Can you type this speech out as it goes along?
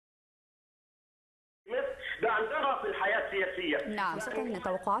السياسية. نعم، سكن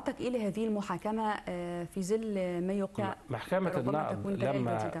توقعاتك إيه لهذه المحاكمة في ظل ما يقع محكمة النقض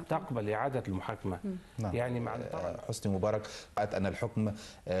لما تقبل إعادة المحاكمة يعني مع حسني مبارك أن الحكم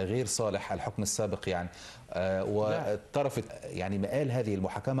غير صالح، الحكم السابق يعني، وطرفت يعني مآل هذه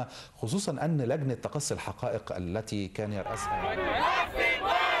المحاكمة، خصوصا أن لجنة تقصي الحقائق التي كان يرأسها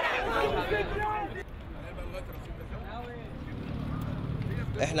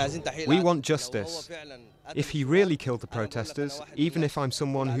We want justice. If he really killed the protesters, even if I'm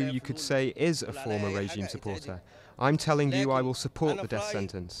someone who you could say is a former regime supporter, I'm telling you I will support the death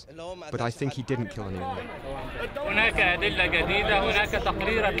sentence. But I think he didn't kill anyone. هناك أدلة جديدة، هناك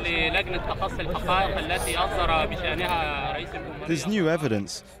تقرير للجنة تقصي الحقائق التي أصدر بشأنها رئيس الجمهورية. There's new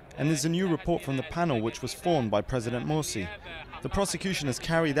evidence, and there's a new report from the panel which was formed by President Morsi. The prosecution has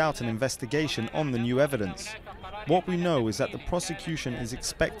carried out an investigation on the new evidence. What we know is that the prosecution is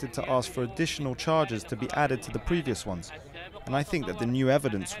expected to ask for additional charges to be added to the previous ones. And I think that the new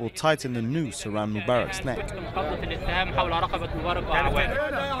evidence will tighten the noose around Mubarak's neck.